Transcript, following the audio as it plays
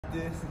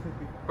this.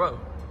 Bro,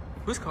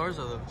 whose cars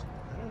are those?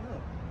 I don't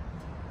know.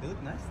 They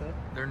look nice though.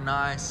 They're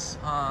nice.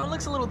 It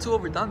looks a little too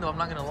overdone though, I'm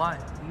not gonna lie.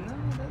 No,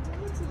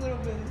 that looks a little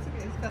bit. It's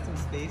okay. It's got some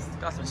space.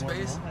 Got some for more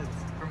space mods.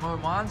 for more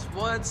mods.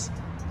 What?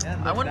 Yeah,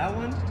 look, that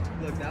one.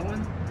 Look, that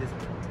one is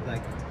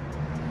like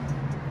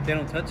they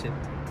don't touch it.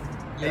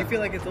 Yeah. You feel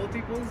like it's old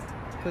people's?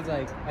 Cause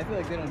like I feel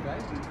like they don't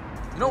drive these.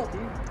 You know,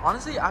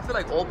 honestly, I feel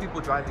like old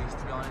people drive these.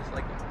 To be honest,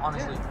 like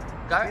honestly,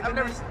 yeah. I've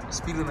never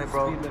speed limit,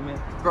 bro. Speed limit.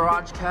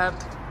 Garage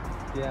kept.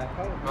 Yeah,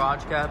 probably.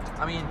 Garage kept.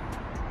 I mean,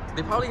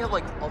 they probably have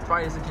like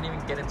arthritis and can't even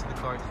get into the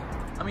cars.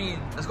 I mean,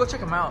 let's go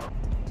check them out.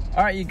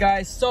 All right, you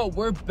guys. So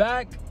we're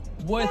back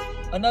with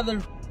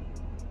another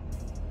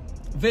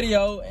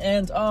video,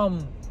 and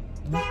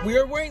we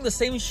are wearing the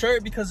same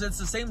shirt because it's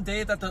the same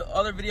day that the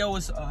other video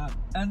was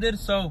ended.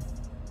 So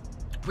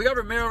we got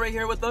Ramiro right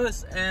here with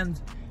us, and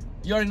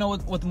you already know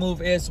what the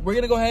move is. We're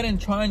gonna go ahead and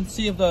try and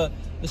see if the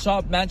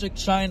shop Magic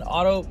Shine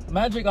Auto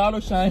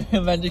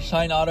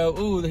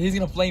ooh, he's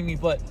gonna flame me,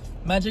 but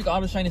Magic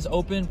Auto Shine is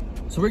open.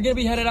 So we're gonna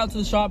be headed out to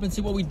the shop and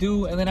see what we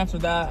do, and then after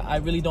that I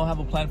really don't have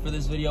a plan for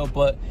this video,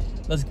 but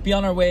let's be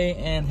on our way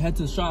and head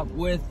to the shop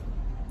with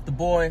the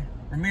boy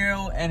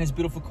Ramiro and his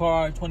beautiful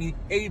car,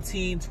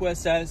 2018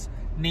 2SS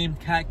named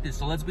Cactus.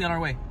 So let's be on our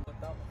way.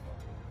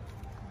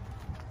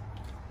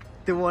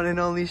 The one and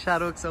only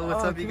Shadow. So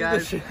what's up, you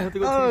guys?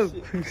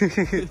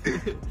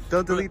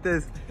 Don't delete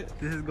this.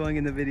 This is going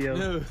in the video.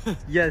 No.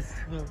 Yes.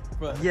 No,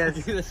 bro. Yes.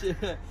 I have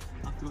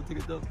to go take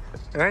a dump.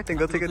 All right, then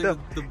go take a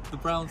dump. The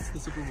Browns, the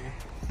Super Bowl.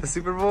 The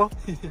Super Bowl?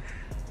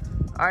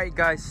 All right,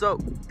 guys. So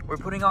we're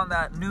putting on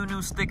that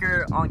new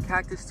sticker on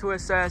Cactus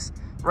 2SS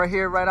right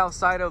here, right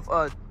outside of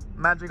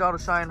Magic Auto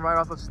Shine, right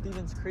off of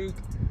Stevens Creek.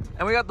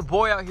 And we got the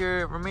boy out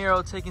here,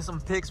 Ramiro, taking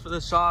some pics for the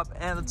shop,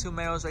 and the two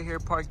males right here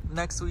parked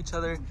next to each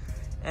other.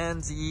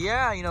 And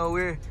yeah, you know,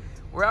 we're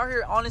out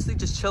here honestly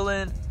just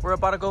chilling. We're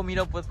about to go meet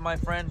up with my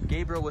friend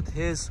Gabriel with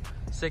his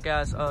sick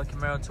ass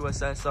Camaro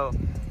 2SS. So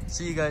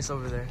see you guys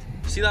over there.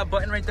 See that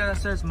button right there that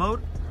says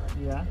mode?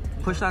 Yeah.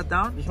 Push that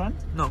down. This one?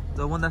 No,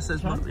 the one that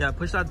says mode. Yeah,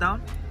 push that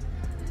down.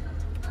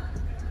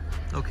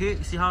 Okay,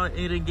 you see how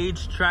it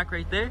engaged track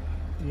right there?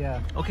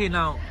 Yeah. Okay,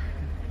 now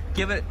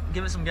give it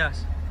some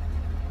gas.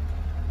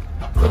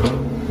 A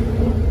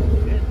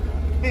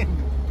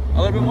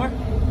little bit more.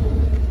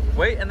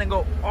 Wait, and then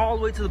go all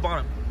the way to the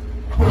bottom.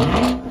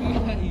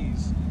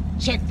 Guys,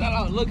 check that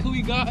out. Look who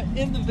we got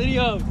in the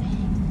video.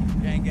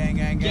 Gang.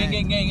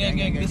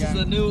 This is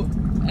the new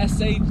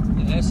SJ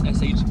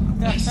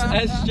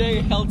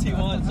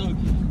LT1. So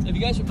if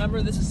you guys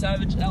remember, this is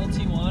Savage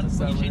LT1.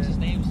 So he changed his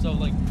name. So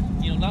like,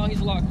 you know, now he's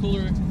a lot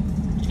cooler,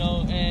 you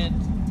know, and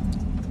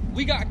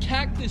we got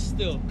Cactus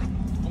still.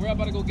 And we're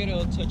about to go get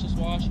a touchless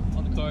wash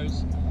on the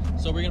cars.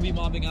 So we're gonna be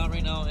mobbing out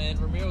right now, and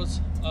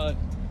Ramiro's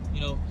you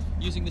know,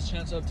 using this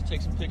chance up to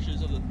take some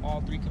pictures of all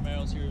three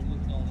Camaros here,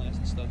 looking all nice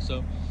and stuff.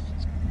 So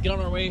let's get on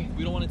our way.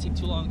 We don't want to take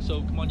too long,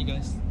 so come on, you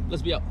guys,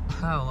 let's be out.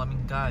 Hell, I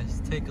mean,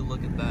 guys, take a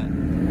look at that.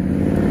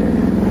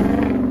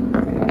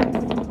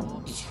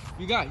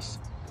 You guys,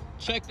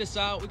 check this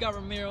out. We got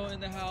Ramiro in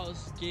the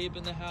house, Gabe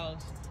in the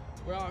house.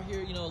 We're out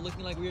here, you know,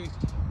 looking like we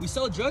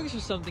sell drugs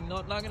or something.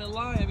 Not gonna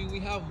lie. I mean, we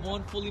have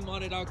one fully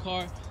modded out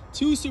car,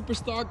 two super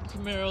stock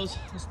Camaros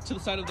to the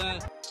side of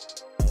that.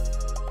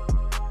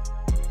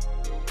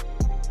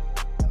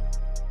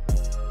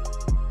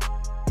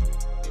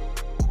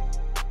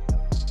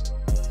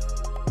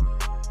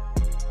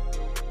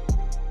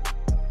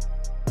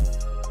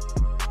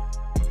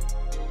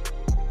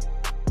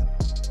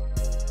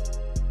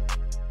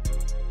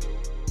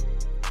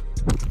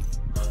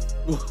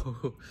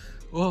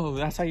 Whoa,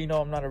 that's how you know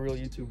I'm not a real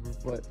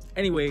YouTuber. But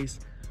anyways,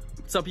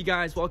 what's up, you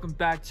guys? Welcome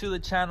back to the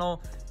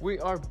channel. We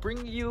are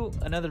bringing you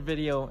another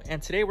video,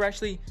 and today we're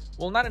actually,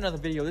 well, not another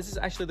video, this is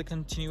actually the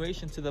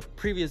continuation to the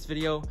previous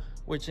video,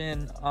 which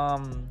in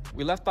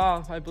we left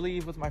off, I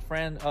believe, with my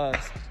friend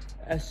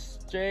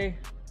SJ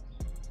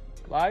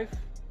Live,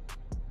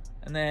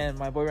 and then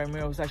my boy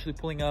Ramiro was actually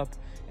pulling up,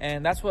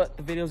 and that's what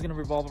the video is going to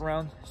revolve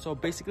around. So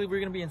basically we're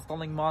going to be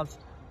installing mods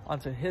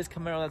onto his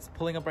Camaro that's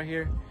pulling up right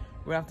here.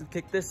 We're gonna have to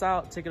kick this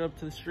out, take it up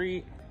to the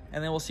street,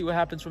 and then we'll see what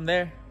happens from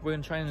there. We're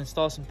gonna try and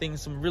install some things,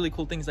 some really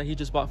cool things that he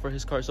just bought for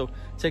his car. So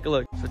take a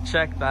look. So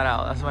check that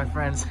out. That's my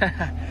friend's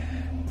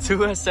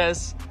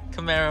 2SS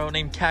Camaro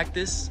named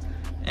Cactus.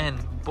 And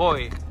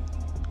boy,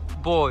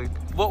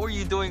 what were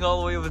you doing all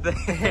the way over there?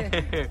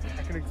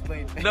 I can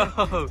explain. No.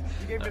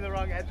 You gave me the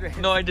wrong address.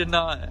 No, I did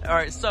not. All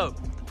right, so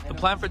the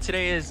plan for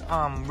today is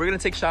we're gonna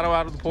take Shadow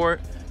out of the port.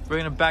 We're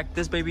gonna back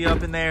this baby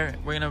up in there.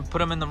 We're gonna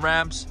put him in the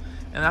ramps.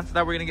 And after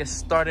that, we're gonna get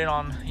started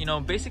on, you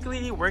know,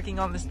 basically working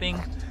on this thing,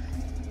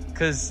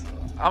 because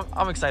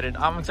I'm excited.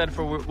 I'm excited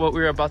for what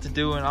we're about to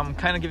do, and I'm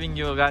kind of giving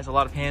you guys a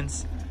lot of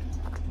hints.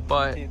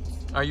 But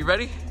are you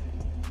ready?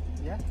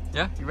 Yeah.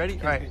 Yeah, you ready?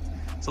 All right.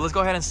 So let's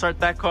go ahead and start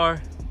that car.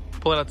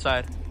 Pull it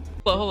outside.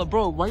 Hold up,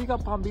 bro. Why you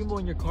got Palm Bimbo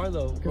in your car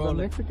though? Because I'm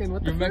Mexican.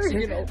 What the You're fuck?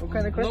 Mexican? What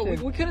kind of question?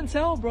 No, we couldn't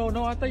tell, bro.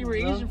 No, I thought you were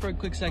Asian for a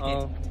quick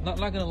second. Not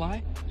gonna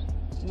lie.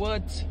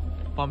 What?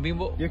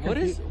 Bambimbo?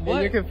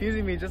 What? You're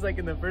confusing me just like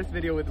in the first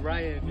video with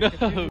Ryan.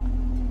 No.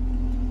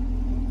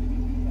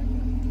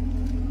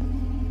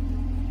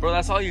 Bro,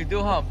 that's all you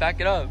do, huh?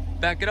 Back it up.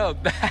 Back it up.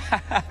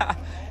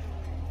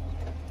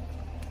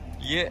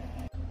 Yeah.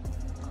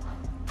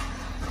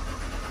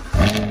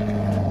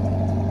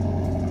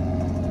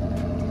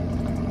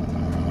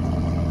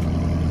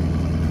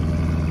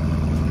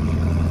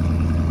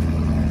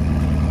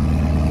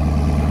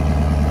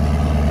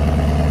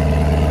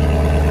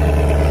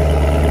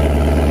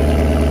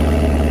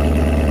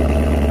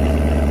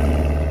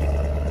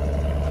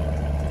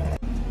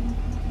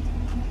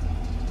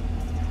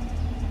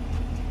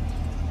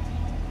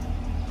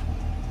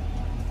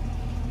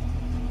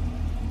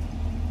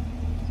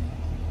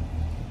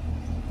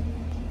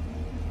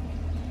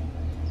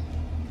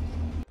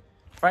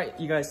 Right,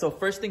 you guys, so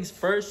first things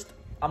first,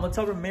 I'm gonna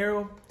tell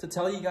Ramiro to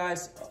tell you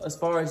guys as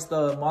far as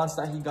the mods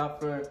that he got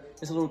for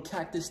his little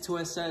Cactus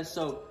 2SS.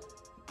 So,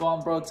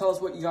 bro, tell us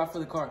what you got for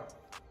the car.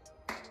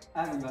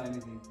 I haven't got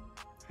anything.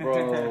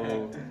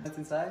 Bro. What's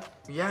inside?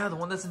 Yeah, the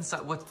one that's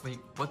inside. Wait,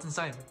 what's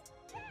inside?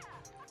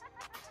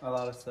 A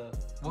lot of stuff.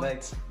 What?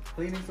 Like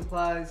cleaning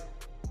supplies.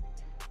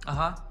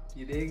 Uh-huh.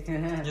 You dig?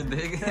 You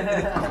dig?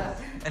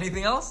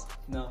 Anything else?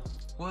 No.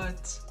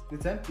 What?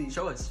 It's empty.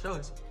 Show us.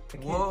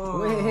 Whoa,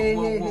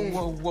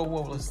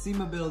 whoa.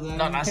 SEMA build.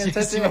 No, not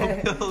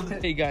SEMA build.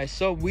 Hey guys,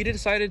 so we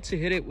decided to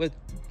hit it with,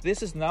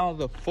 this is now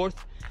the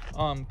fourth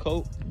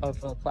coat of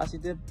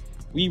plastic dip.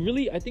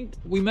 I think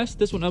we messed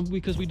this one up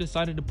because we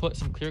decided to put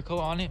some clear coat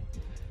on it.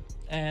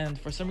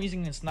 And for some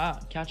reason, it's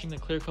not catching the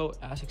clear coat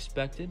as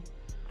expected.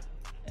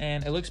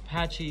 And it looks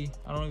patchy.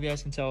 I don't know if you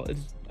guys can tell.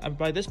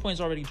 By this point,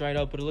 it's already dried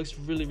up, but it looks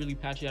really, really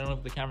patchy. I don't know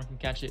if the camera can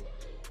catch it.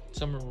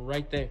 Somewhere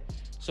right there.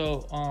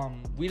 So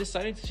we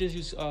decided to just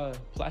use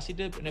plastic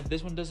dip, and if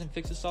this one doesn't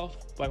fix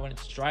itself by when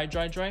it's dry,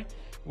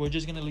 we're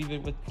just gonna leave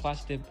it with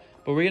plastic dip.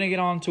 But we're gonna get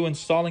on to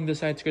installing the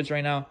side skirts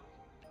right now,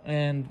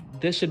 and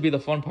this should be the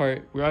fun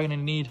part. We are gonna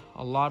need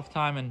a lot of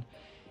time and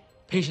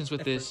patience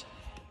with this.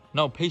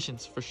 No,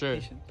 patience for sure.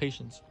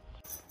 Patience.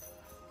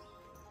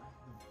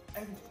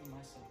 Everything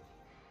myself.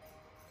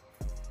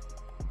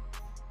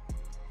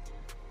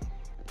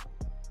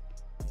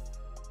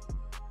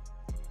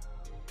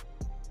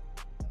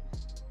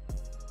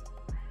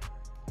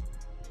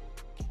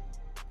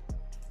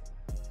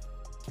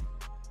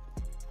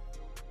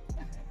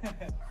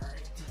 Alright.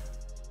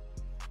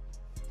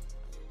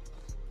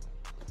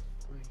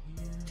 Right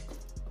here.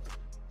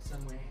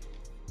 Somewhere.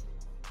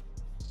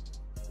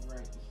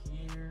 Right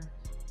here.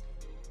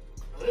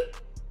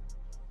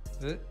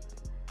 Alright,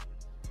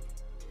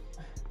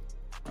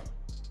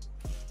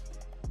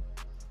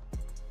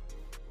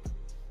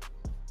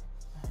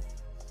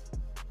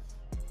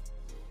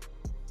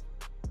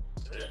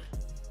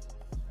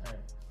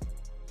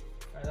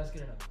 that's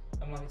good enough.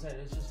 I'm not excited,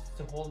 it's just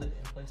to hold it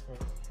in place for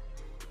us.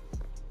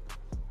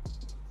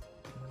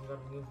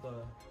 Remove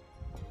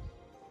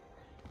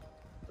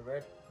the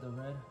red out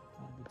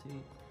of the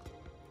tape.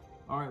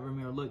 All right,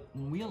 Ramiro, look,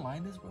 when we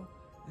align this, bro,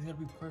 it's gonna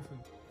be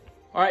perfect.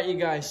 All right, you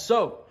guys,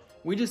 so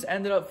we just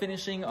ended up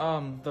finishing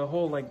the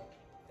whole like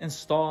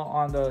install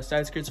on the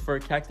side skirts for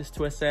Cactus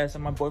 2SS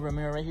and my boy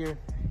Ramiro right here.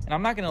 And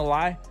I'm not gonna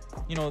lie,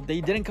 you know,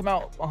 they didn't come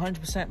out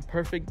 100%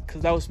 perfect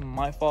because that was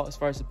my fault as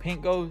far as the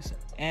paint goes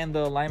and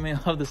the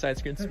alignment of the side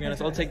skirts, to be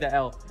honest. I'll take that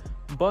L.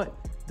 But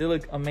they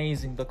look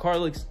amazing. The car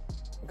looks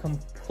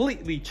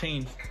completely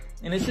changed,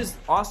 and it's just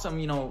awesome.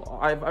 You know,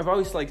 I've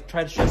always like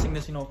tried stressing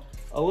this, you know,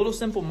 a little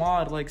simple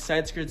mod like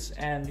side skirts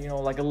and, you know,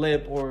 like a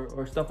lip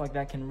or stuff like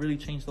that can really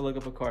change the look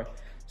of a car.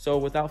 So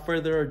without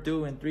further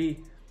ado, in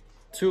 3,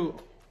 2,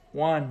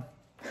 1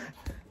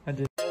 I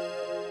did